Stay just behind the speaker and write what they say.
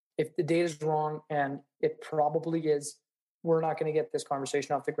if the data is wrong, and it probably is, we're not going to get this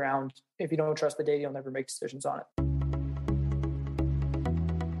conversation off the ground. If you don't trust the data, you'll never make decisions on it.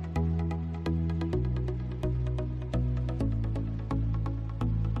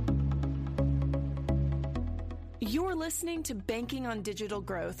 You're listening to Banking on Digital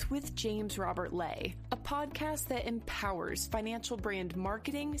Growth with James Robert Lay, a podcast that empowers financial brand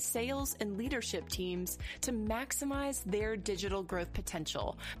marketing, sales, and leadership teams to maximize their digital growth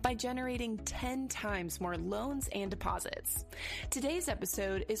potential by generating 10 times more loans and deposits. Today's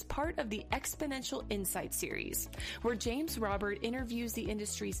episode is part of the Exponential Insight series, where James Robert interviews the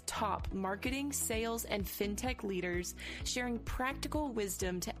industry's top marketing, sales, and fintech leaders, sharing practical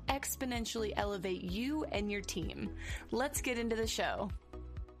wisdom to exponentially elevate you and your team. Let's get into the show.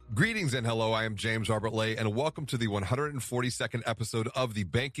 Greetings and hello. I am James Robert Lay, and welcome to the 142nd episode of the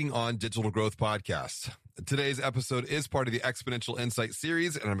Banking on Digital Growth podcast. Today's episode is part of the Exponential Insight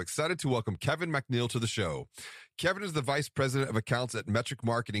series, and I'm excited to welcome Kevin McNeil to the show. Kevin is the Vice President of Accounts at Metric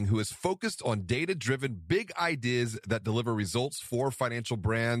Marketing, who is focused on data-driven big ideas that deliver results for financial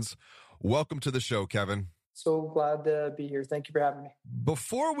brands. Welcome to the show, Kevin. So glad to be here. Thank you for having me.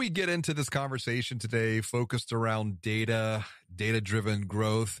 Before we get into this conversation today, focused around data-driven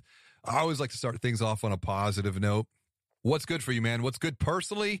growth, I always like to start things off on a positive note. What's good for you, man? What's good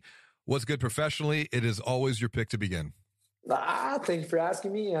personally? What's good professionally? It is always your pick to begin. Thank you for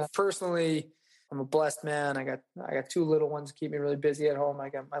asking me. Personally, I'm a blessed man. I got two little ones keep me really busy at home. I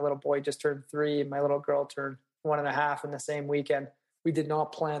got my little boy just turned 3, and my little girl turned 1.5 in the same weekend. We did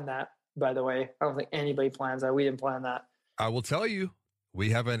not plan that. By the way, I don't think anybody plans that. We didn't plan that. I will tell you,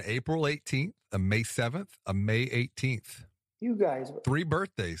 we have an April 18th, a May 7th, a May 18th. You guys. 3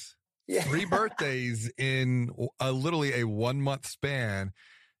 birthdays. Yeah. 3 birthdays in literally a 1-month span.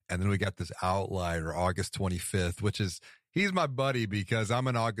 And then we got this outlier, August 25th, which is, he's my buddy because I'm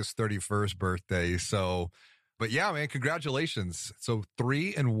an August 31st birthday. So, but yeah, man, congratulations. So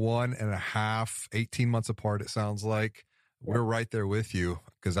 3 and 1.5, 18 months apart, it sounds like. We're right there with you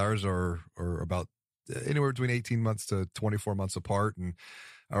because ours are about anywhere between 18 months to 24 months apart. And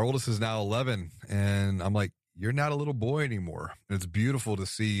our oldest is now 11. And I'm like, you're not a little boy anymore. And it's beautiful to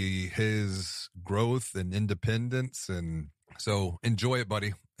see his growth and independence. And so enjoy it,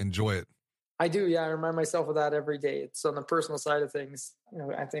 buddy. Enjoy it. I do. Yeah. I remind myself of that every day. It's on the personal side of things.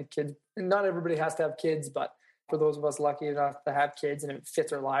 I think kids, not everybody has to have kids, but for those of us lucky enough to have kids and it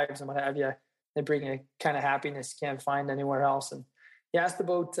fits our lives and what have you, they bring a kind of happiness you can't find anywhere else. And you asked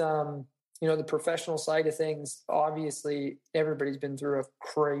about, the professional side of things. Obviously, everybody's been through a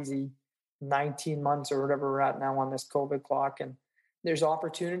crazy 19 months or whatever we're at now on this COVID clock. And there's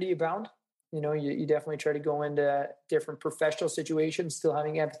opportunity abound. You definitely try to go into different professional situations, still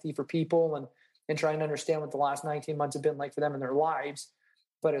having empathy for people and trying to understand what the last 19 months have been like for them in their lives.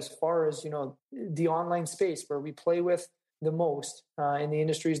 But as far as, the online space where we play with the most in the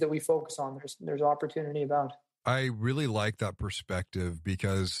industries that we focus on, there's opportunity abound. I really like that perspective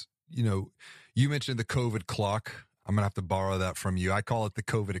because, you mentioned the COVID clock. I'm going to have to borrow that from you. I call it the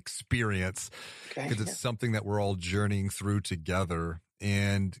COVID experience because it's something that we're all journeying through together,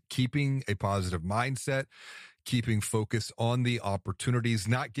 and keeping a positive mindset, keeping focus on the opportunities,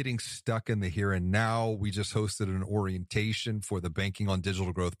 not getting stuck in the here and now. We just hosted an orientation for the Banking on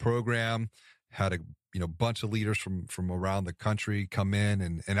Digital Growth program, had a bunch of leaders from around the country come in,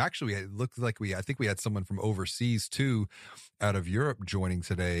 and actually it looked like I think we had someone from overseas too, out of Europe joining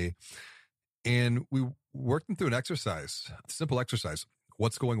today. And we worked them through an exercise, a simple exercise.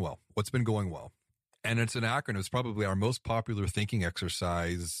 What's going well? What's been going well? And it's an acronym. It's probably our most popular thinking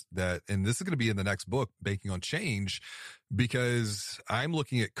exercise and this is going to be in the next book, Banking on Change, because I'm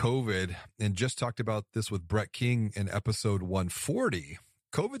looking at COVID and just talked about this with Brett King in episode 140.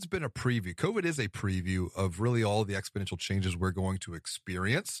 COVID's been a preview. COVID is a preview of really all the exponential changes we're going to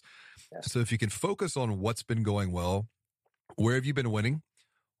experience. Yes. So if you can focus on what's been going well, where have you been winning?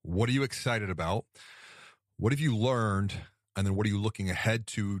 What are you excited about? What have you learned? And then what are you looking ahead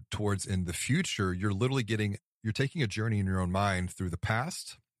towards in the future? You're taking a journey in your own mind through the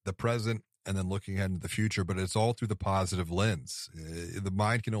past, the present, and then looking ahead into the future, but it's all through the positive lens. The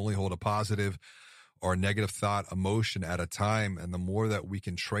mind can only hold a positive or negative thought, emotion at a time. And the more that we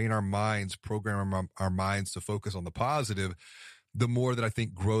can train our minds, program our minds to focus on the positive, the more that I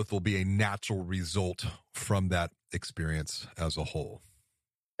think growth will be a natural result from that experience as a whole.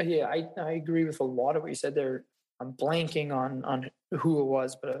 Yeah, I agree with a lot of what you said there. I'm blanking on who it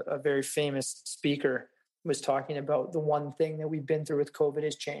was, but a very famous speaker was talking about the one thing that we've been through with COVID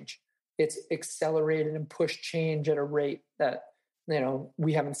is change. It's accelerated and pushed change at a rate that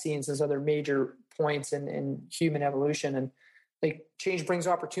we haven't seen since other major points in human evolution. And like change brings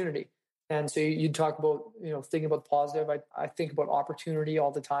opportunity. And so you talk about, thinking about the positive. I think about opportunity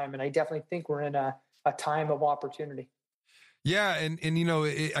all the time. And I definitely think we're in a time of opportunity. Yeah. And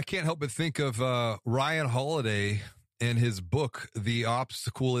I can't help but think of Ryan Holiday and his book, The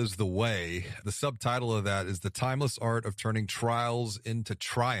Obstacle is the Way. The subtitle of that is The Timeless Art of Turning Trials into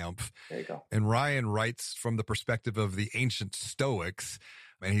Triumph. There you go. And Ryan writes from the perspective of the ancient Stoics,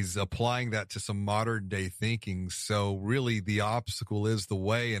 and he's applying that to some modern day thinking. So really the obstacle is the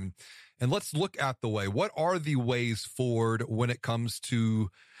way. And let's look at the way. What are the ways forward when it comes to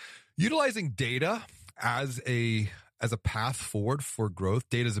utilizing data as a path forward for growth?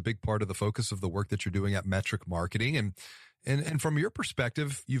 Data is a big part of the focus of the work that you're doing at Metric Marketing. And from your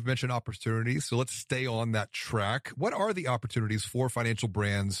perspective, you've mentioned opportunities. So let's stay on that track. What are the opportunities for financial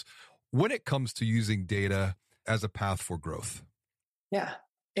brands when it comes to using data as a path for growth? Yeah.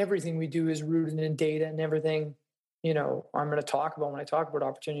 Everything we do is rooted in data, and everything, I'm going to talk about when I talk about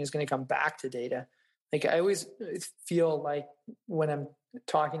opportunity is going to come back to data. Like I always feel like when I'm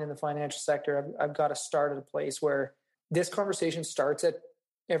talking in the financial sector, I've got to start at a place where this conversation starts at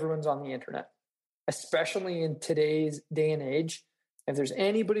everyone's on the internet, especially in today's day and age. If there's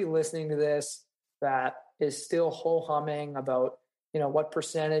anybody listening to this that is still ho-humming about, what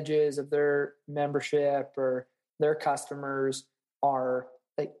percentages of their membership or their customers are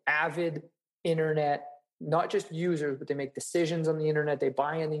like avid internet, not just users, but they make decisions on the internet, they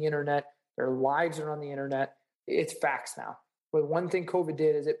buy on the internet, their lives are on the internet. It's facts now. But one thing COVID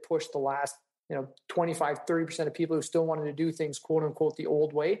did is it pushed the last 25, 30% of people who still wanted to do things, quote unquote, the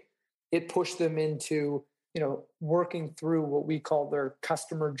old way. It pushed them into, working through what we call their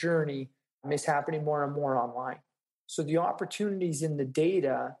customer journey is happening more and more online. So the opportunities in the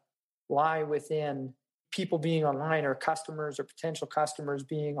data lie within people being online, or customers or potential customers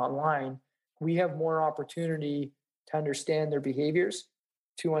being online. We have more opportunity to understand their behaviors,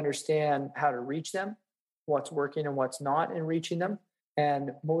 to understand how to reach them, what's working and what's not in reaching them.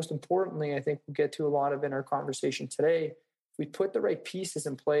 And most importantly, I think we'll get to a lot of in our conversation today. If we put the right pieces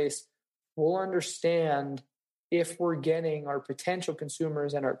in place, we'll understand if we're getting our potential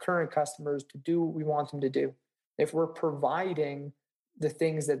consumers and our current customers to do what we want them to do. If we're providing the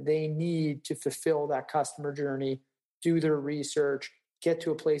things that they need to fulfill that customer journey, do their research, get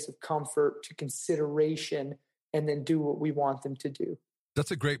to a place of comfort, to consideration, and then do what we want them to do.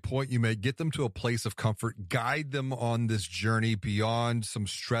 That's a great point you made. Get them to a place of comfort, guide them on this journey beyond some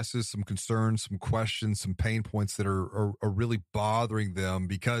stresses, some concerns, some questions, some pain points that are really bothering them,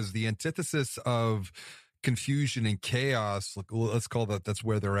 because the antithesis of confusion and chaos, let's call that's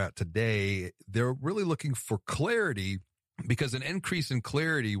where they're at today. They're really looking for clarity, because an increase in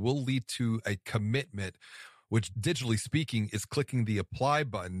clarity will lead to a commitment, which digitally speaking is clicking the apply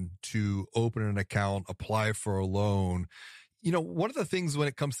button to open an account, apply for a loan. One of the things when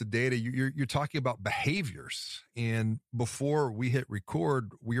it comes to data, you're talking about behaviors. And before we hit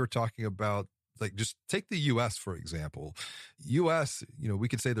record, we were talking about, like, just take the US, for example. US, we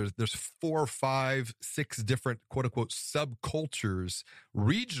could say there's 4, 5, 6 different quote unquote subcultures,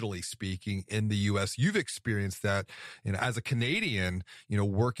 regionally speaking, in the US. You've experienced that, as a Canadian,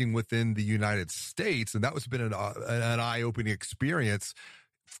 working within the United States. And that was been an eye-opening experience.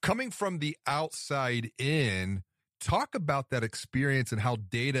 Coming from the outside in, talk about that experience and how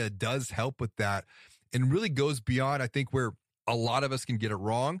data does help with that, and really goes beyond, I think, where a lot of us can get it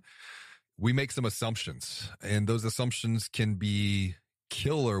wrong. We make some assumptions, and those assumptions can be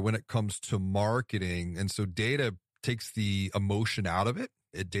killer when it comes to marketing. And so data takes the emotion out of it.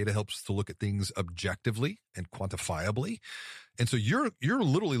 Data helps to look at things objectively and quantifiably. And so you're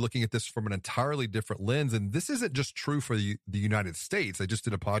literally looking at this from an entirely different lens. And this isn't just true for the United States. I just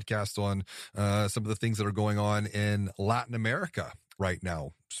did a podcast on some of the things that are going on in Latin America right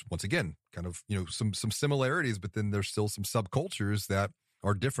now. Once again, kind of, some similarities, but then there's still some subcultures that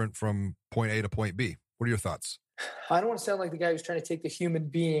are different from point A to point B. What are your thoughts? I don't want to sound like the guy who's trying to take the human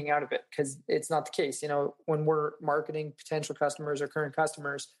being out of it, because it's not the case. When we're marketing potential customers or current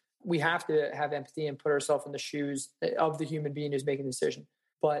customers, we have to have empathy and put ourselves in the shoes of the human being who's making the decision.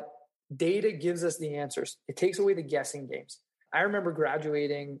 But data gives us the answers. It takes away the guessing games. I remember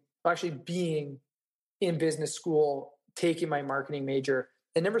being in business school, taking my marketing major,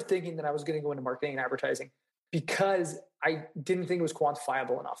 and never thinking that I was going to go into marketing and advertising, because I didn't think it was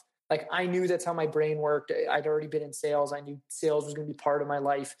quantifiable enough. Like, I knew that's how my brain worked. I'd already been in sales. I knew sales was going to be part of my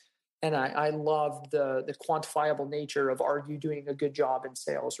life. And I loved the quantifiable nature of, are you doing a good job in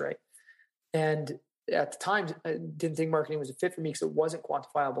sales, right? And at the time, I didn't think marketing was a fit for me because it wasn't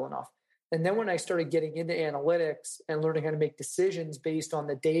quantifiable enough. And then when I started getting into analytics and learning how to make decisions based on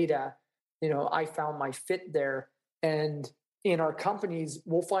the data, I found my fit there. And in our companies,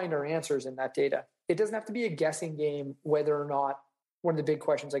 we'll find our answers in that data. It doesn't have to be a guessing game whether or not, one of the big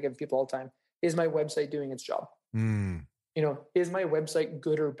questions I give people all the time, is my website doing its job? Is my website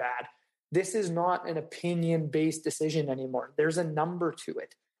good or bad? This is not an opinion-based decision anymore. There's a number to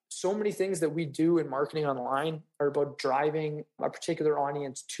it. So many things that we do in marketing online are about driving a particular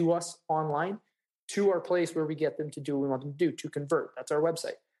audience to us online, to our place where we get them to do what we want them to do, to convert. That's our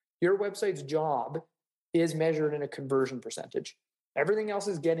website. Your website's job is measured in a conversion percentage. Everything else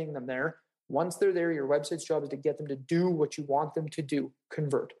is getting them there. Once they're there, your website's job is to get them to do what you want them to do,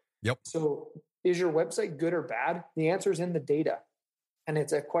 convert. Yep. So is your website good or bad? The answer is in the data. And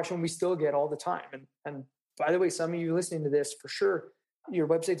it's a question we still get all the time. And by the way, some of you listening to this, for sure, your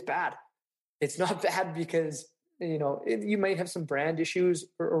website's bad. It's not bad because, you might have some brand issues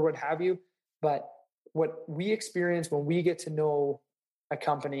or what have you. But what we experience when we get to know a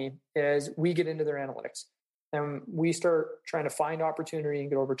company is we get into their analytics and we start trying to find opportunity and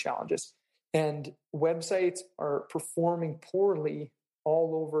get over challenges. And websites are performing poorly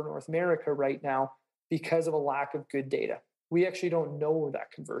all over North America right now because of a lack of good data. We actually don't know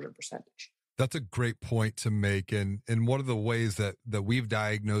that conversion percentage. That's a great point to make. And one of the ways that we've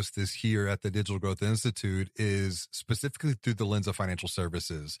diagnosed this here at the Digital Growth Institute is specifically through the lens of financial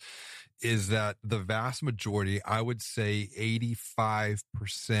services, is that the vast majority, I would say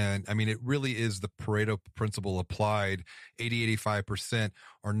 85%, I mean, it really is the Pareto principle applied, 85%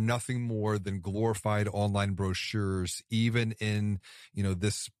 are nothing more than glorified online brochures, even in,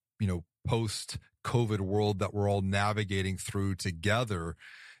 this, post-COVID world that we're all navigating through together.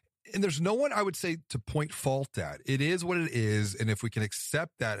 And there's no one, I would say, to point fault at. It is what it is. And if we can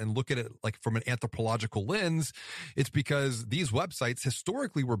accept that and look at it like from an anthropological lens, it's because these websites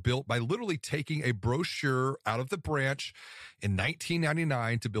historically were built by literally taking a brochure out of the branch in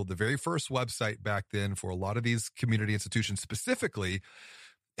 1999 to build the very first website back then for a lot of these community institutions specifically.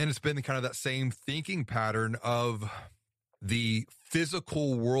 And it's been kind of that same thinking pattern of the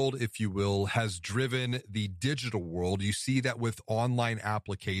physical world, if you will, has driven the digital world. You see that with online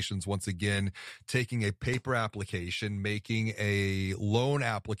applications, once again, taking a paper application, making a loan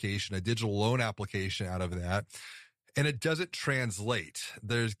application, a digital loan application out of that. And it doesn't translate.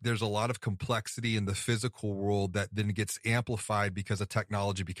 There's a lot of complexity in the physical world that then gets amplified because of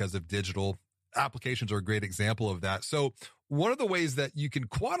technology, because of digital. Applications are a great example of that. So one of the ways that you can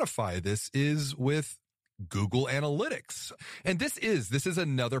quantify this is with Google Analytics. And this is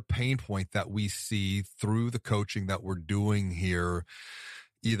another pain point that we see through the coaching that we're doing here.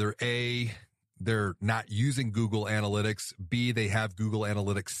 Either A, they're not using Google Analytics. B, they have Google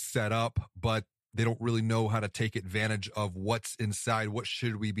Analytics set up, but they don't really know how to take advantage of what's inside. What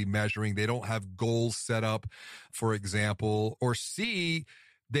should we be measuring? They don't have goals set up, for example. Or C,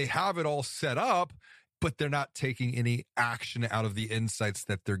 they have it all set up, but they're not taking any action out of the insights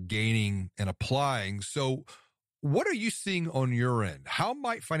that they're gaining and applying. So what are you seeing on your end? How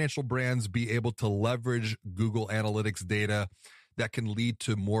might financial brands be able to leverage Google Analytics data that can lead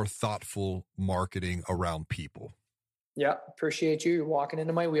to more thoughtful marketing around people? Yeah, appreciate you. You're walking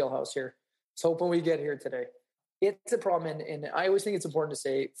into my wheelhouse here. It's hoping we get here today. It's a problem. And I always think it's important to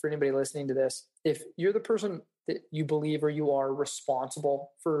say for anybody listening to this, if you're the person that you believe or you are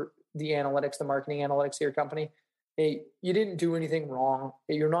responsible for the analytics, the marketing analytics of your company, hey, you didn't do anything wrong.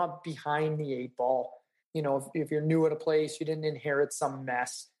 You're not behind the eight ball. If you're new at a place, you didn't inherit some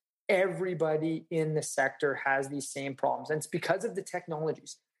mess. Everybody in the sector has these same problems. And it's because of the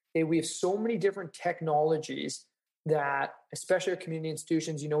technologies. We have so many different technologies that, especially our community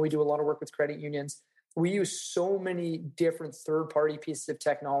institutions, we do a lot of work with credit unions. We use so many different third-party pieces of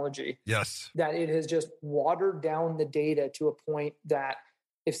technology. Yes. That it has just watered down the data to a point that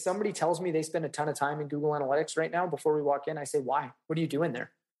if somebody tells me they spend a ton of time in Google Analytics right now, before we walk in, I say, why? What are you doing there?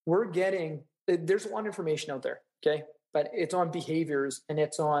 There's a lot of information out there, okay? But it's on behaviors and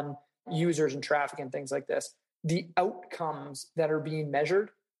it's on users and traffic and things like this. The outcomes that are being measured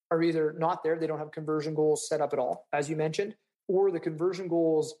are either not there, they don't have conversion goals set up at all, as you mentioned, or the conversion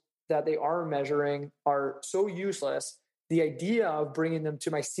goals that they are measuring are so useless. The idea of bringing them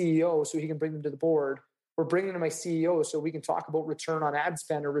to my CEO so he can bring them to the board, or bringing them to my CEO so we can talk about return on ad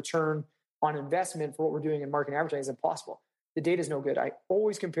spend or return on investment for what we're doing in marketing advertising is impossible. The data is no good. I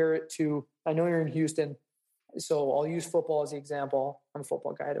always compare it to, I know you're in Houston, so I'll use football as the example. I'm a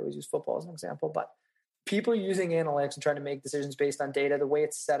football guy. I always use football as an example, but people using analytics and trying to make decisions based on data, the way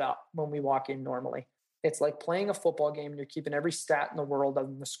it's set up when we walk in normally, it's like playing a football game and you're keeping every stat in the world other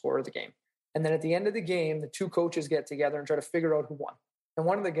than the score of the game. And then at the end of the game, the two coaches get together and try to figure out who won. And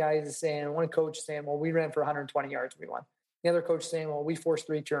one coach is saying, well, we ran for 120 yards, we won. The other coach is saying, well, we forced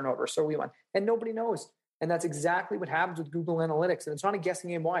 3 turnovers, so we won. And nobody knows. And that's exactly what happens with Google Analytics. And it's not a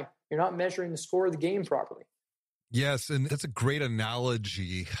guessing game. Why? You're not measuring the score of the game properly. Yes. And that's a great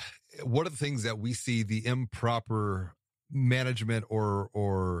analogy. One of the things that we see the improper management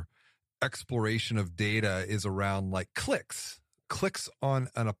or exploration of data is around like clicks on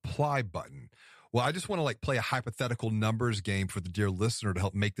an apply button. Well, I just want to play a hypothetical numbers game for the dear listener to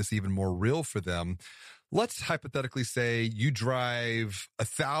help make this even more real for them. Let's hypothetically say you drive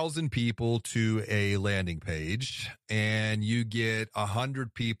 1,000 people to a landing page and you get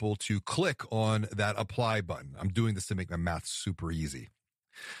 100 people to click on that apply button. I'm doing this to make my math super easy.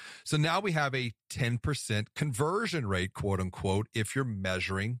 So now we have a 10% conversion rate, quote unquote, if you're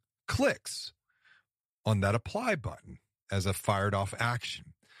measuring clicks on that apply button as a fired off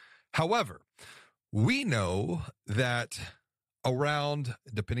action. However, we know that around,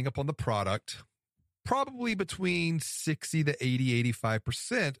 depending upon the product, probably between 60 to 80,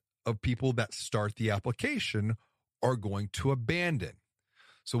 85% of people that start the application are going to abandon.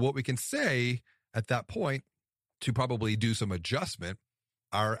 So what we can say at that point, to probably do some adjustment,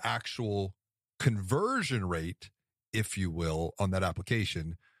 our actual conversion rate, if you will, on that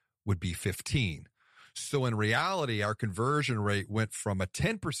application would be 15. So in reality, our conversion rate went from a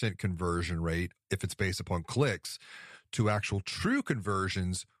 10% conversion rate, if it's based upon clicks, to actual true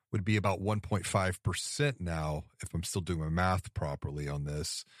conversions would be about 1.5% now, if I'm still doing my math properly on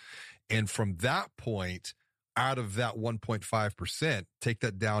this. And from that point, out of that 1.5%, take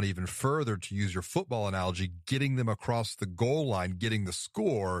that down even further to use your football analogy, getting them across the goal line, getting the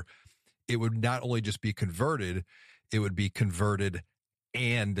score, it would not only just be converted, it would be converted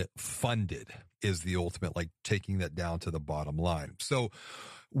and funded is the ultimate, taking that down to the bottom line. So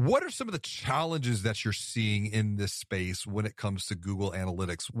what are some of the challenges that you're seeing in this space when it comes to Google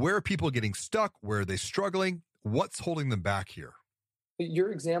Analytics? Where are people getting stuck? Where are they struggling? What's holding them back here?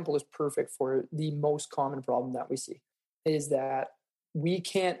 Your example is perfect for the most common problem that we see, is that we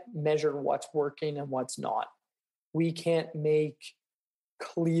can't measure what's working and what's not. We can't make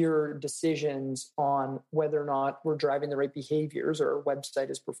clear decisions on whether or not we're driving the right behaviors or our website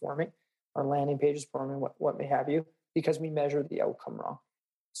is performing, our landing page is performing, what may have you, because we measure the outcome wrong.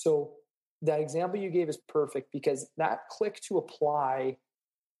 So that example you gave is perfect, because that click to apply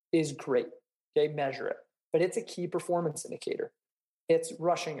is great. Okay, measure it, but it's a key performance indicator. It's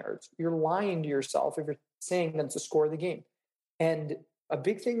rushing yards. You're lying to yourself if you're saying that it's the score of the game. And a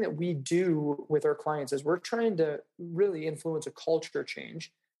big thing that we do with our clients is we're trying to really influence a culture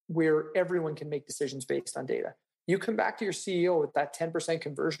change where everyone can make decisions based on data. You come back to your CEO with that 10%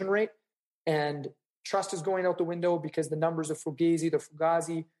 conversion rate and trust is going out the window because the numbers are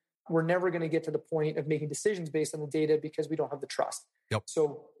fugazi. We're never going to get to the point of making decisions based on the data because we don't have the trust. Yep.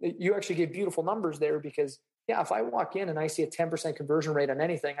 So you actually gave beautiful numbers there, because if I walk in and I see a 10% conversion rate on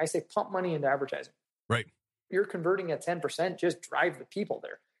anything, I say pump money into advertising. Right. You're converting at 10%, just drive the people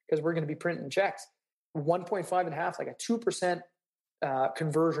there, because we're going to be printing checks. 1.5 and a half, like a 2%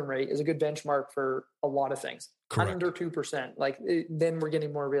 conversion rate is a good benchmark for a lot of things. Correct. Under 2%, then we're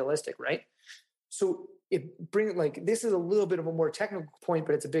getting more realistic, right? So this is a little bit of a more technical point,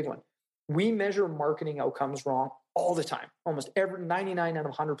 but it's a big one. We measure marketing outcomes wrong all the time, almost 99 out of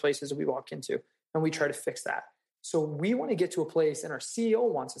 100 places that we walk into, and we try to fix that. So we want to get to a place, and our CEO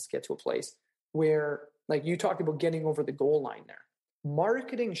wants us to get to a place where, like you talked about, getting over the goal line there.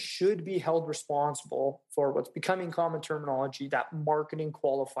 Marketing should be held responsible for what's becoming common terminology, that marketing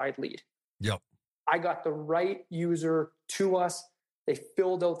qualified lead. Yep. I got the right user to us. They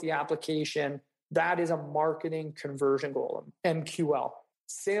filled out the application. That is a marketing conversion goal, MQL.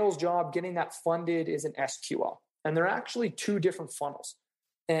 Sales job, getting that funded, is an SQL. And they're actually two different funnels.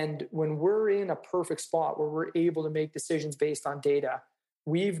 And when we're in a perfect spot where we're able to make decisions based on data,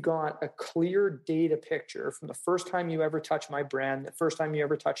 we've got a clear data picture from the first time you ever touch my brand, the first time you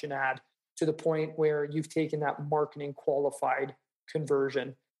ever touch an ad, to the point where you've taken that marketing qualified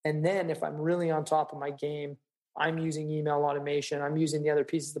conversion. And then if I'm really on top of my game, I'm using email automation. I'm using the other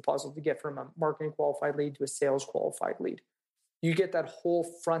pieces of the puzzle to get from a marketing qualified lead to a sales qualified lead. You get that whole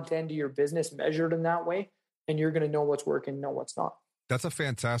front end of your business measured in that way, and you're going to know what's working, know what's not. That's a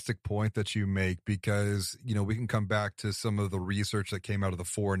fantastic point that you make, because, we can come back to some of the research that came out of the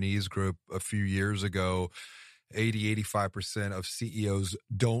 4Ne's group a few years ago. 85% of CEOs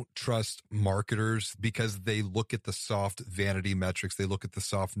don't trust marketers because they look at the soft vanity metrics. They look at the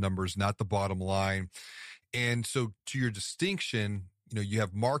soft numbers, not the bottom line. And so to your distinction, you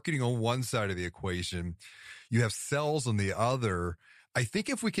have marketing on one side of the equation, you have sales on the other. I think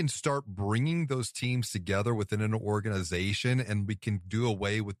if we can start bringing those teams together within an organization and we can do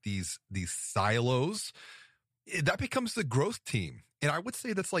away with these silos, that becomes the growth team. And I would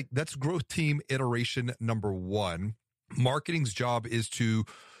say that's growth team iteration number 1. Marketing's job is to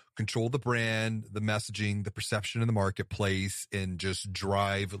control the brand, the messaging, the perception in the marketplace, and just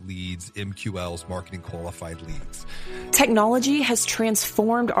drive leads, MQLs, marketing qualified leads. Technology has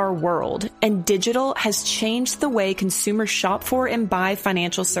transformed our world, and digital has changed the way consumers shop for and buy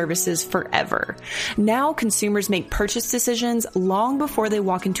financial services forever. Now consumers make purchase decisions long before they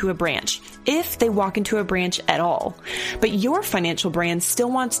walk into a branch, if they walk into a branch at all. But your financial brand still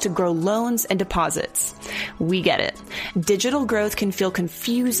wants to grow loans and deposits. We get it. Digital growth can feel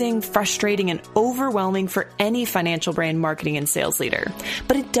confusing, frustrating, and overwhelming for any financial brand marketing and sales leader.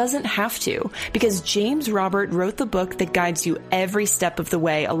 But it doesn't have to, because James Robert wrote the book that guides you every step of the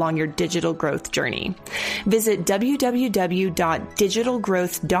way along your digital growth journey. Visit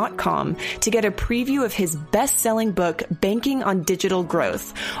www.digitalgrowth.com to get a preview of his best-selling book, Banking on Digital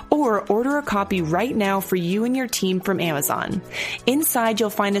Growth, or order a copy right now for you and your team from Amazon. Inside,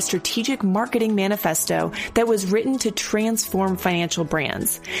 you'll find a strategic marketing manifesto that was written to transform financial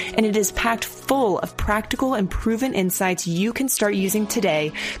brands. And it is packed full of practical and proven insights you can start using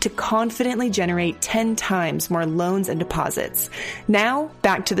today to confidently generate 10 times more loans and deposits. Now,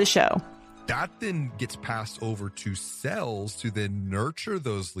 back to the show. That then gets passed over to sales to then nurture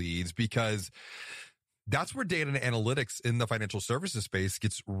those leads, because that's where data and analytics in the financial services space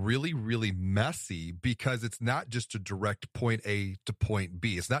gets really, really messy, because it's not just a direct point A to point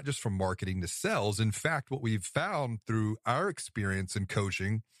B. It's not just from marketing to sales. In fact, what we've found through our experience in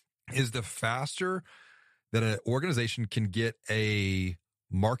coaching is the faster that an organization can get a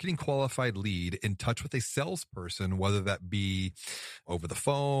marketing qualified lead in touch with a salesperson, whether that be over the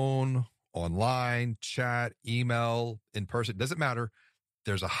phone, online, chat, email, in person, doesn't matter.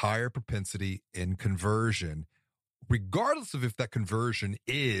 There's a higher propensity in conversion, regardless of if that conversion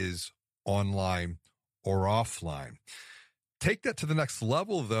is online or offline. Take that to the next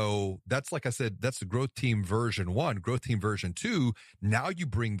level, though. That's, like I said, that's the growth team version 1, growth team version 2. Now you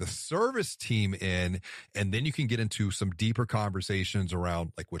bring the service team in, and then you can get into some deeper conversations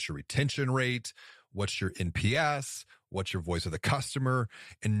around, like, what's your retention rate? What's your NPS? What's your voice of the customer?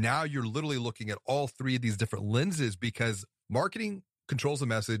 And now you're literally looking at all 3 of these different lenses, because marketing controls the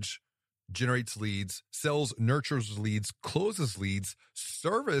message, generates leads, sales nurtures leads, closes leads,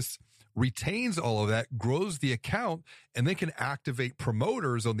 service retains all of that, grows the account, and then can activate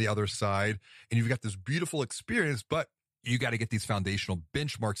promoters on the other side. And you've got this beautiful experience, but you got to get these foundational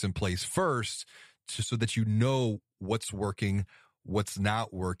benchmarks in place first so that you know what's working, what's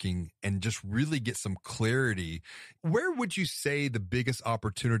not working, and just really get some clarity. Where would you say the biggest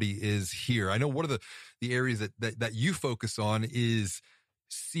opportunity is here? I know one of the areas that you focus on is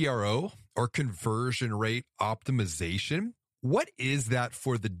CRO, or conversion rate optimization. What is that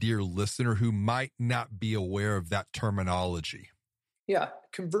for the dear listener who might not be aware of that terminology? Yeah,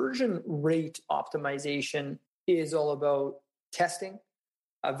 conversion rate optimization is all about testing,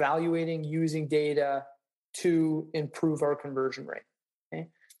 evaluating, using data to improve our conversion rate. Okay?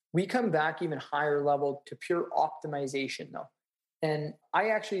 We come back even higher level to pure optimization, though. And I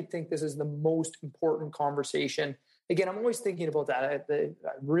actually think this is the most important conversation. Again, I'm always thinking about that. I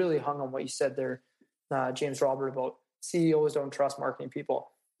really hung on what you said there, James Robert, about CEOs don't trust marketing people.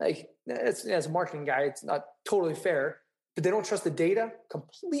 Like, as a marketing guy, it's not totally fair, but they don't trust the data.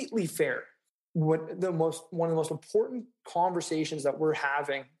 Completely fair. One of the most important conversations that we're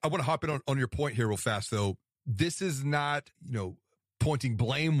having. I want to hop in on your point here real fast, though. This is not, pointing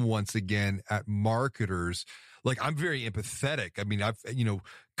blame once again at marketers. Like, I'm very empathetic. I mean, I've,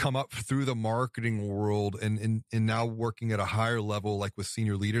 come up through the marketing world and now working at a higher level, like with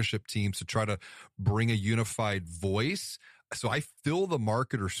senior leadership teams, to try to bring a unified voice. So I feel the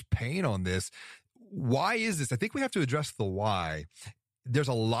marketer's pain on this. Why is this? I think we have to address the why. There's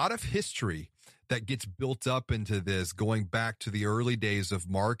a lot of history that gets built up into this, going back to the early days of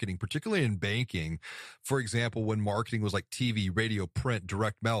marketing, particularly in banking. For example, when marketing was like TV, radio, print,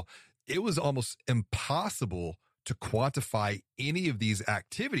 direct mail, it was almost impossible to quantify any of these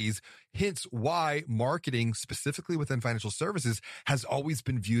activities. Hence why marketing, specifically within financial services, has always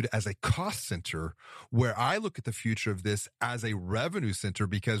been viewed as a cost center, where I look at the future of this as a revenue center,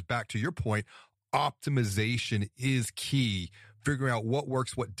 because back to your point, optimization is key. Figuring out what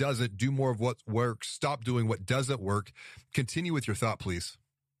works, what doesn't, do more of what works, stop doing what doesn't work. Continue with your thought, please.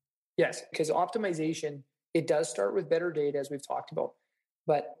 Yes, because optimization, it does start with better data, as we've talked about.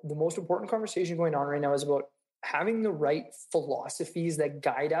 But the most important conversation going on right now is about having the right philosophies that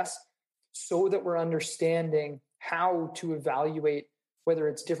guide us so that we're understanding how to evaluate whether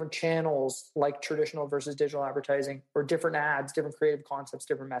it's different channels like traditional versus digital advertising, or different ads, different creative concepts,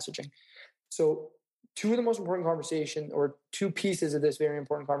 different messaging. So two of the most important conversations, or two pieces of this very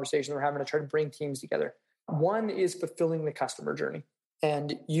important conversation we're having to try to bring teams together. One is fulfilling the customer journey.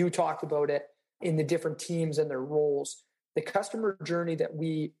 And you talked about it in the different teams and their roles. The customer journey that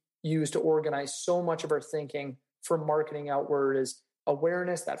we use to organize so much of our thinking from marketing outward is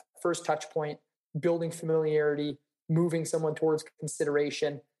awareness, that first touch point, building familiarity, moving someone towards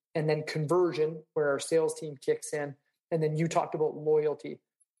consideration, and then conversion, where our sales team kicks in. And then you talked about loyalty,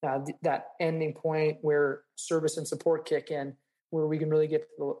 that ending point where service and support kick in, where we can really get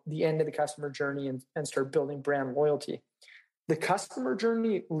to the end of the customer journey and start building brand loyalty. The customer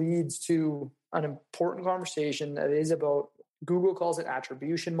journey leads to an important conversation that is about, Google calls it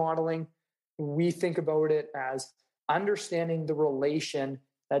attribution modeling. We think about it as understanding the relation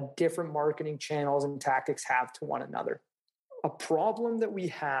that different marketing channels and tactics have to one another. A problem that we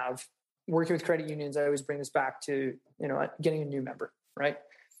have working with credit unions, I always bring this back to, getting a new member, right?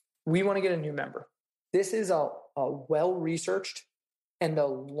 We want to get a new member. This is a well-researched and a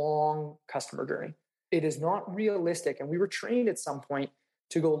long customer journey. It is not realistic. And we were trained at some point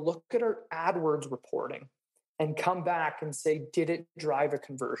to go look at our AdWords reporting and come back and say, did it drive a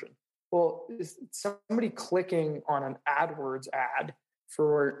conversion? Well, somebody clicking on an AdWords ad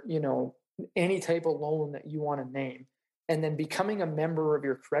for, any type of loan that you want to name, and then becoming a member of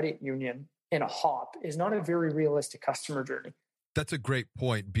your credit union in a hop is not a very realistic customer journey. That's a great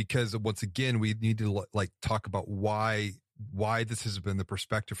point, because once again, we need to talk about why this has been the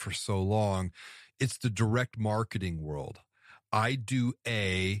perspective for so long. It's the direct marketing world. I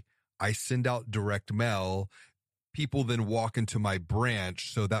send out direct mail. People then walk into my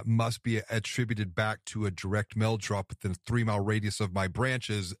branch. So that must be attributed back to a direct mail drop within a 3-mile radius of my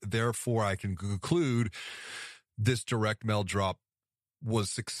branches. Therefore, I can conclude this direct mail drop was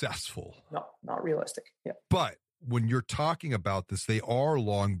successful. No, not realistic. Yeah. But when you're talking about this, they are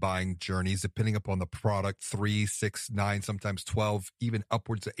long buying journeys, depending upon the product, 3, 6, 9, sometimes 12, even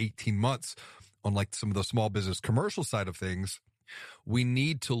upwards of 18 months on some of the small business commercial side of things. We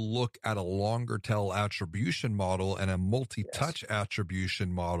need to look at a longer tail attribution model and a multi-touch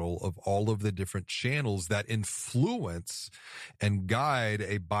attribution model of all of the different channels that influence and guide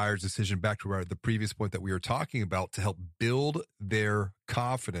a buyer's decision, back to the previous point that we were talking about, to help build their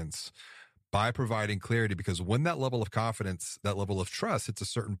confidence by providing clarity. Because when that level of confidence, that level of trust hits a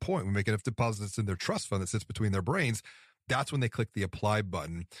certain point, we make enough deposits in their trust fund that sits between their brains, that's when they click the apply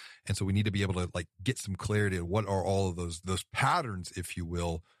button. And so we need to be able to get some clarity on what are all of those patterns, if you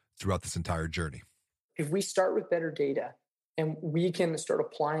will, throughout this entire journey. If we start with better data and we can start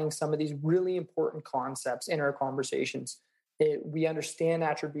applying some of these really important concepts in our conversations, we understand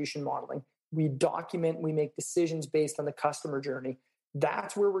attribution modeling, we document, we make decisions based on the customer journey,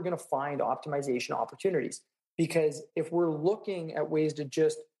 that's where we're going to find optimization opportunities. Because if we're looking at ways to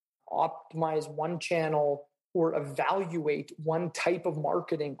just optimize one channel or evaluate one type of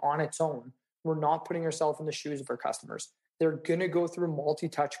marketing on its own, we're not putting ourselves in the shoes of our customers. They're going to go through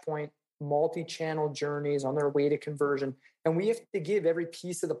multi-touch point, multi-channel journeys on their way to conversion. And we have to give every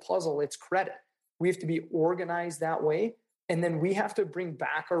piece of the puzzle its credit. We have to be organized that way. And then we have to bring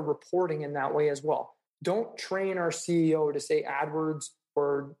back our reporting in that way as well. Don't train our CEO to say AdWords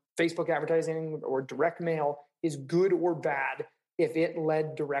or Facebook advertising or direct mail is good or bad if it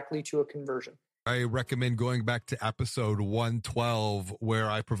led directly to a conversion. I recommend going back to episode 112,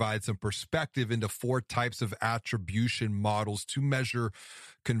 where I provide some perspective into 4 types of attribution models to measure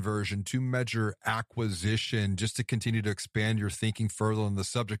conversion, to measure acquisition, just to continue to expand your thinking further on the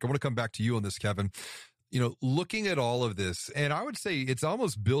subject. I want to come back to you on this, Kevin. Looking at all of this, and I would say it's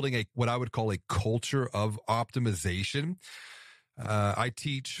almost building what I would call a culture of optimization. I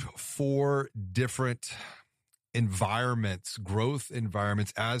teach 4 different growth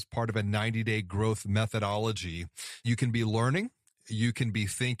environments as part of a 90-day growth methodology. You can be learning, you can be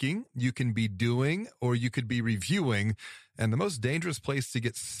thinking, you can be doing, or you could be reviewing. And the most dangerous place to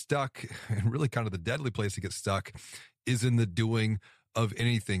get stuck, and really kind of the deadly place to get stuck, is in the doing of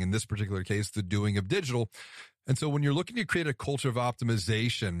anything. In this particular case, the doing of digital. And so when you're looking to create a culture of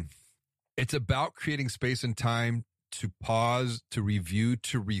optimization, it's about creating space and time to pause, to review,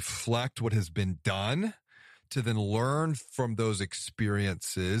 to reflect what has been done, to then learn from those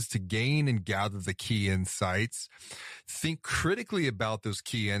experiences, to gain and gather the key insights, think critically about those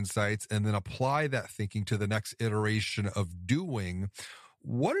key insights, and then apply that thinking to the next iteration of doing.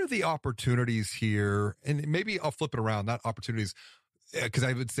 What are the opportunities here? And maybe I'll flip it around, not opportunities, because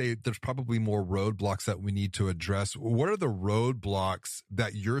I would say there's probably more roadblocks that we need to address. What are the roadblocks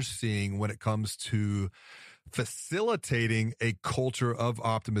that you're seeing when it comes to facilitating a culture of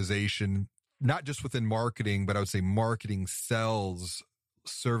optimization, not just within marketing, but I would say marketing, sales,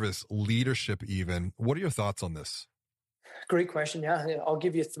 service leadership even. What are your thoughts on this? Great question. Yeah, I'll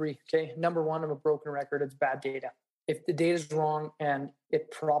give you three. Okay. Number one, I'm a broken record. It's bad data. If the data is wrong, and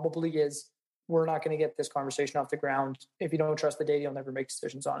it probably is, we're not going to get this conversation off the ground. If you don't trust the data, you'll never make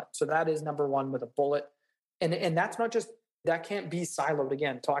decisions on it. So that is number one with a bullet. And that's not just, that can't be siloed.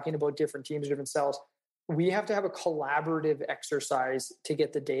 Again, talking about different teams, different cells. We have to have a collaborative exercise to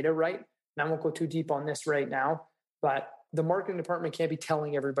get the data right. And I won't go too deep on this right now, but the marketing department can't be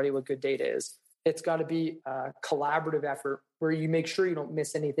telling everybody what good data is. It's got to be a collaborative effort where you make sure you don't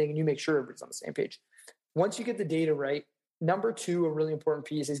miss anything and you make sure everybody's on the same page. Once you get the data right, number two, a really important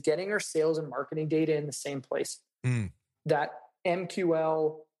piece is getting our sales and marketing data in the same place. That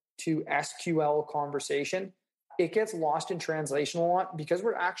MQL to SQL conversation, it gets lost in translation a lot because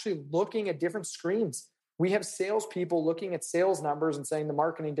we're actually looking at different screens. We have salespeople looking at sales numbers and saying the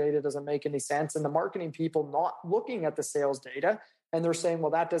marketing data doesn't make any sense, and the marketing people not looking at the sales data. And they're saying,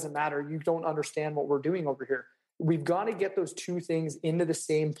 well, that doesn't matter. You don't understand what we're doing over here. We've got to get those two things into the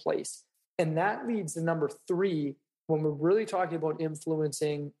same place. And that leads to number three, when we're really talking about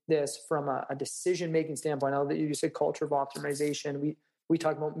influencing this from a decision-making standpoint. Now that you said culture of optimization, we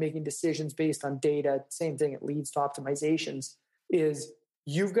talk about making decisions based on data. Same thing, it leads to optimizations, is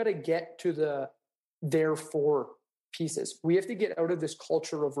you've got to get to the therefore pieces. We have to get out of this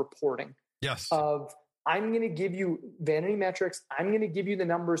culture of reporting. Yes. Of, I'm going to give you vanity metrics. I'm going to give you the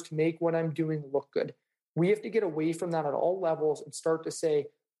numbers to make what I'm doing look good. We have to get away from that at all levels and start to say,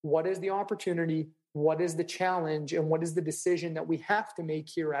 what is the opportunity? What is the challenge? And what is the decision that we have to make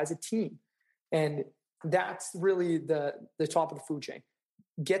here as a team? And that's really the top of the food chain.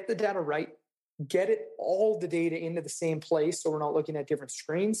 Get the data right. Get all the data into the same place so we're not looking at different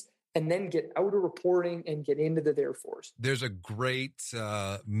screens. And then get out of reporting and get into the therefores. There's a great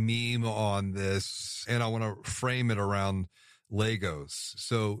meme on this, and I want to frame it around Legos.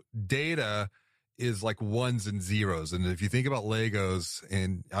 So data is like ones and zeros. And if you think about Legos,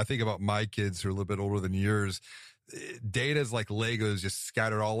 and I think about my kids who are a little bit older than yours, data is like Legos just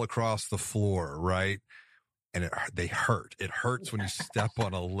scattered all across the floor, right? And they hurt. It hurts when you step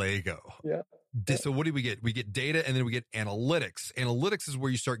on a Lego. Yeah. So what do we get? We get data, and then we get analytics. Analytics is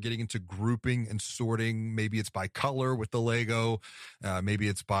where you start getting into grouping and sorting. Maybe it's by color with the Lego. Maybe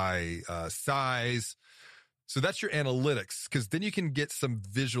it's by size. So that's your analytics, because then you can get some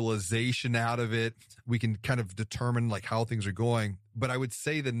visualization out of it. We can kind of determine like how things are going. But I would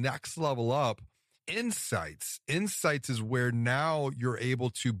say the next level up, insights. Insights is where now you're able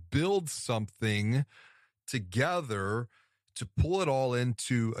to build something together to pull it all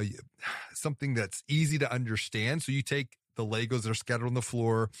into something that's easy to understand. So you take the Legos that are scattered on the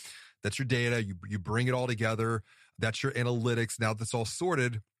floor, that's your data, you bring it all together, that's your analytics, now that's all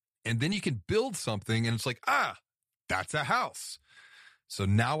sorted, and then you can build something, and it's like, that's a house. So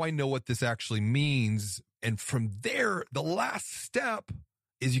now I know what this actually means, and from there, the last step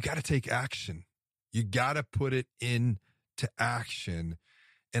is you got to take action. You got to put it into action.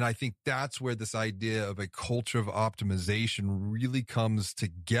 And I think that's where this idea of a culture of optimization really comes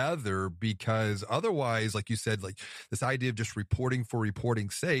together, because otherwise, like you said, like this idea of just reporting for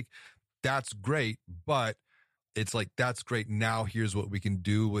reporting's sake, that's great. But it's like, that's great. Now here's what we can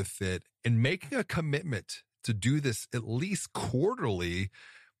do with it, and making a commitment to do this at least quarterly,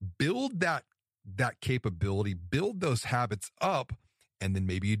 build that capability, build those habits up, and then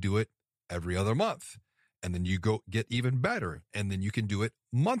maybe you do it every other month. And then you go get even better. And then you can do it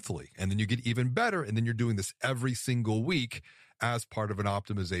monthly. And then you get even better. And then you're doing this every single week as part of an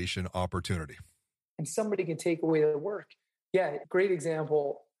optimization opportunity. And somebody can take away the work. Yeah, great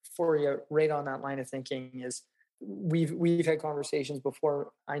example for you right on that line of thinking is we've had conversations before,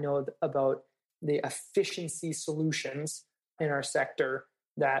 I know, about the efficiency solutions in our sector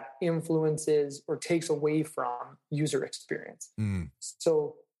that influences or takes away from user experience.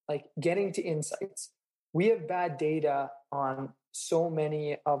 So like getting to insights. We have bad data on so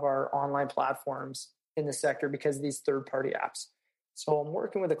many of our online platforms in the sector because of these third-party apps. So I'm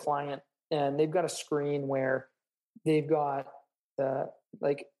working with a client, and they've got a screen where they've got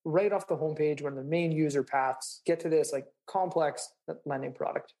like right off the homepage, when the main user paths get to this like complex lending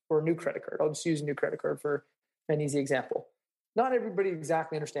product or a new credit card. I'll just use a new credit card for an easy example. Not everybody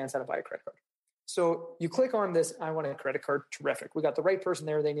exactly understands how to buy a credit card. So you click on this, I want a credit card, terrific. We got the right person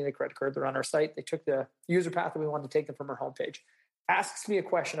there. They need a credit card. They're on our site. They took the user path that we wanted to take them from our homepage. Asks me a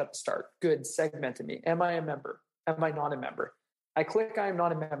question at the start. Good, segmented me. Am I a member? Am I not a member? I click, I am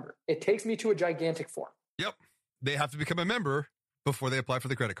not a member. It takes me to a gigantic form. Yep. They have to become a member before they apply for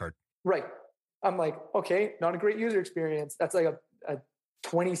the credit card. Right. I'm like, okay, not a great user experience. That's like a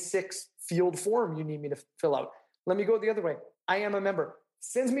 26 field form you need me to fill out. Let me go the other way. I am a member.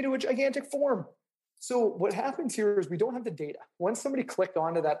 sends me to a gigantic form. So what happens here is we don't have the data. Once somebody clicked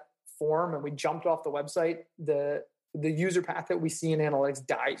onto that form and we jumped off the website, the user path that we see in analytics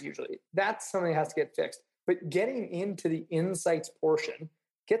dies usually. That's something that has to get fixed. But getting into the insights portion,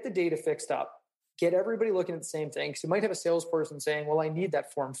 get the data fixed up, get everybody looking at the same thing. So you might have a salesperson saying, well, I need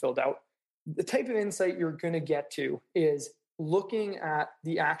that form filled out. The type of insight you're going to get to is looking at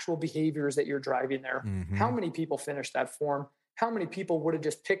the actual behaviors that you're driving there. Mm-hmm. How many people finished that form? How many people would have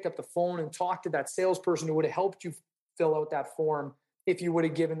just picked up the phone and talked to that salesperson who would have helped you fill out that form if you would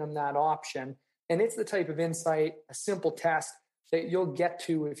have given them that option? And it's the type of insight, a simple test that you'll get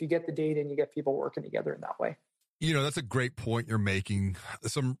to if you get the data and you get people working together in that way. You know, that's a great point you're making.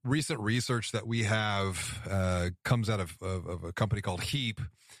 Some recent research that we have comes out of a company called Heap,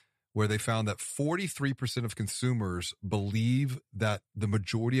 where they found that 43% of consumers believe that the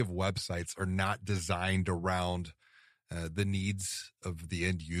majority of websites are not designed around the needs of the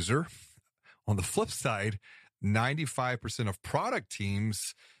end user. On the flip side, 95% of product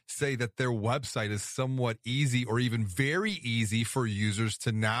teams say that their website is somewhat easy or even very easy for users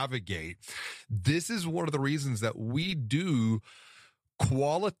to navigate. This is one of the reasons that we do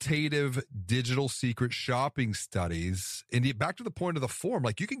qualitative digital secret shopping studies. And back to the point of the form,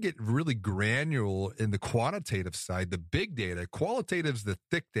 like you can get really granular in the quantitative side, the big data. Qualitative's the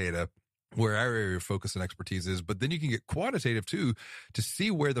thick data, where our area of focus and expertise is, but then you can get quantitative too to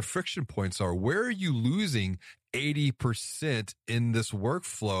see where the friction points are. Where are you losing 80% in this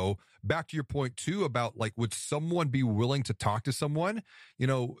workflow? Back to your point too about like, would someone be willing to talk to someone? You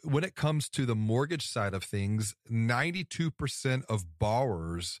know, when it comes to the mortgage side of things, 92% of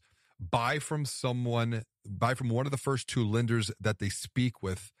borrowers buy from one of the first two lenders that they speak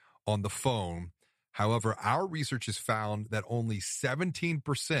with on the phone. However, our research has found that only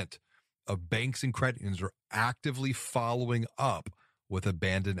 17% of banks and credit unions are actively following up with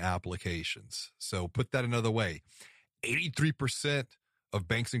abandoned applications. So put that another way, 83% of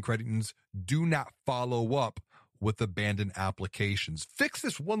banks and credit unions do not follow up with abandoned applications. Fix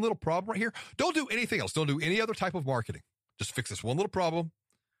this one little problem right here. Don't do anything else. Don't do any other type of marketing. Just fix this one little problem,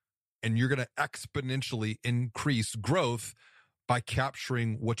 and you're going to exponentially increase growth by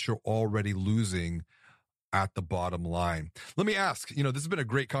capturing what you're already losing at the bottom line. Let me ask, this has been a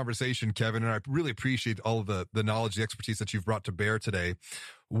great conversation, Kevin, and I really appreciate all of the knowledge, the expertise that you've brought to bear today.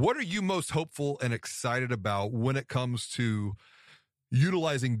 What are you most hopeful and excited about when it comes to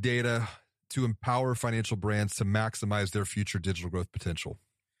utilizing data to empower financial brands to maximize their future digital growth potential?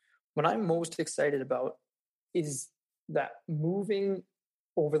 What I'm most excited about is that moving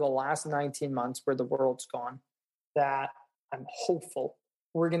over the last 19 months where the world's gone, that I'm hopeful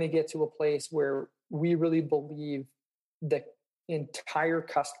we're going to get to a place where we really believe the entire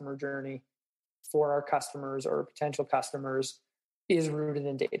customer journey for our customers or potential customers is rooted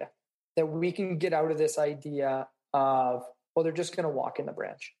in data. That we can get out of this idea of, well, they're just going to walk in the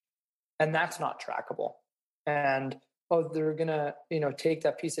branch. And that's not trackable. And, they're going to, take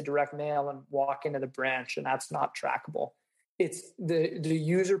that piece of direct mail and walk into the branch, and that's not trackable. It's the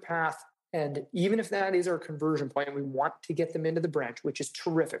user path. And even if that is our conversion point, we want to get them into the branch, which is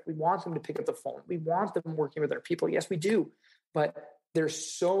terrific. We want them to pick up the phone. We want them working with our people. Yes, we do. But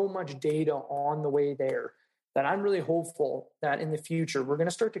there's so much data on the way there that I'm really hopeful that in the future, we're going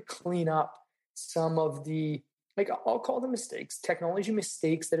to start to clean up some of the, I'll call them mistakes, technology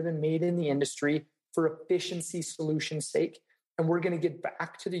mistakes that have been made in the industry for efficiency solution's sake. And we're going to get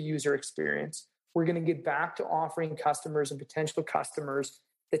back to the user experience. We're going to get back to offering customers and potential customers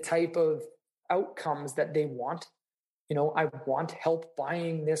the type of outcomes that they want. I want help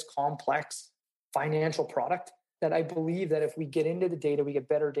buying this complex financial product. That I believe that if we get into the data, we get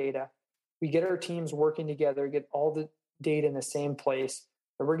better data, we get our teams working together, get all the data in the same place,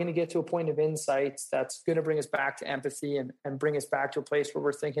 that we're going to get to a point of insights that's going to bring us back to empathy and bring us back to a place where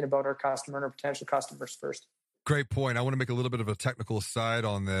we're thinking about our customer and our potential customers first. Great point. I want to make a little bit of a technical aside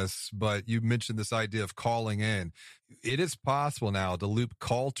on this, but you mentioned this idea of calling in. It is possible now to loop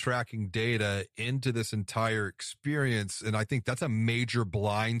call tracking data into this entire experience. And I think that's a major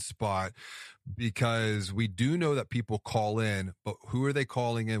blind spot, because we do know that people call in, but who are they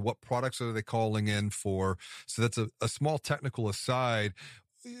calling in? What products are they calling in for? So that's a small technical aside.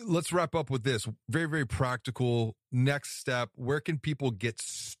 Let's wrap up with this very, very practical next step. Where can people get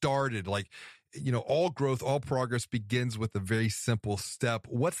started? All growth, all progress begins with a very simple step.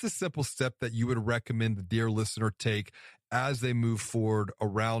 What's the simple step that you would recommend the dear listener take as they move forward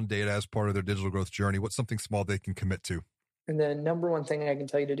around data as part of their digital growth journey? What's something small they can commit to? And the number one thing I can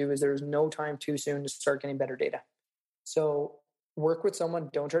tell you to do is there's no time too soon to start getting better data. So work with someone.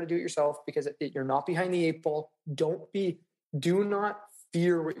 Don't try to do it yourself, because you're not behind the eight ball. Do not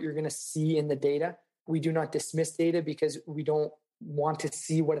fear what you're going to see in the data. We do not dismiss data because we don't want to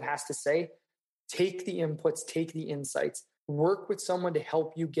see what it has to say. Take the inputs, take the insights, work with someone to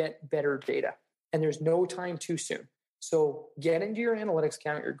help you get better data. And there's no time too soon. So get into your analytics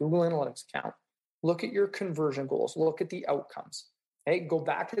account, your Google Analytics account, look at your conversion goals, look at the outcomes. Okay, go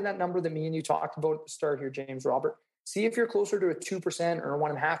back to that number that me and you talked about at the start here, James Robert. See if you're closer to a 2% or a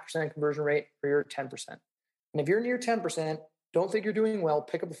 1.5% conversion rate, or you're at 10%. And if you're near 10%, don't think you're doing well,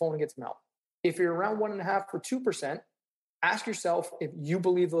 pick up the phone and get some help. If you're around 1.5 or 2%, ask yourself if you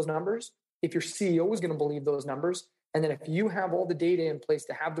believe those numbers, if your CEO is going to believe those numbers, and then if you have all the data in place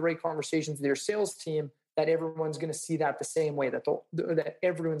to have the right conversations with your sales team, that everyone's going to see that the same way, that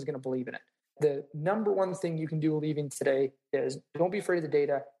everyone's going to believe in it. The number one thing you can do leaving today is don't be afraid of the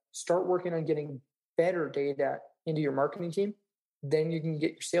data. Start working on getting better data into your marketing team. Then you can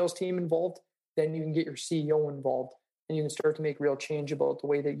get your sales team involved. Then you can get your CEO involved. And you can start to make real change about the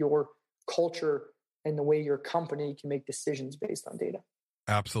way that your culture and the way your company can make decisions based on data.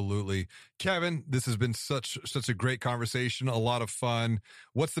 Absolutely. Kevin, this has been such a great conversation, a lot of fun.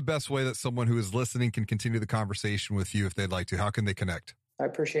 What's the best way that someone who is listening can continue the conversation with you if they'd like to? How can they connect? I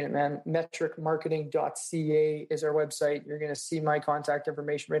appreciate it, man. Metricmarketing.ca is our website. You're going to see my contact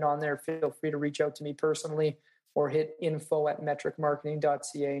information right on there. Feel free to reach out to me personally or hit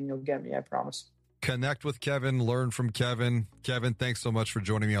info@metricmarketing.ca and you'll get me, I promise. Connect with Kevin, learn from Kevin. Kevin, thanks so much for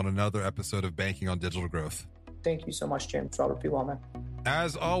joining me on another episode of Banking on Digital Growth. Thank you so much, James Robert. Be well, man.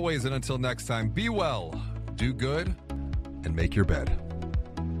 As always, and until next time, be well, do good, and make your bed.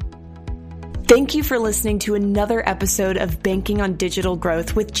 Thank you for listening to another episode of Banking on Digital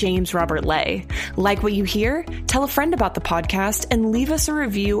Growth with James Robert Lay. Like what you hear? Tell a friend about the podcast and leave us a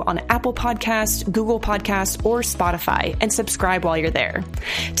review on Apple Podcasts, Google Podcasts, or Spotify, and subscribe while you're there.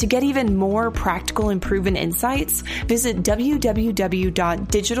 To get even more practical and proven insights, visit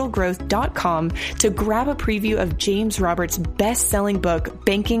www.digitalgrowth.com to grab a preview of James Robert's best-selling book,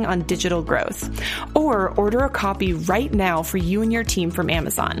 Banking on Digital Growth, or order a copy right now for you and your team from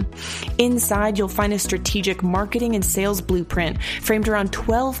Amazon. Inside, you'll find a strategic marketing and sales blueprint framed around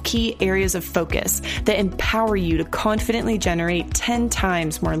 12 key areas of focus that empower you to confidently generate 10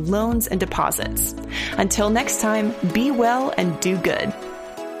 times more loans and deposits. Until next time, be well and do good.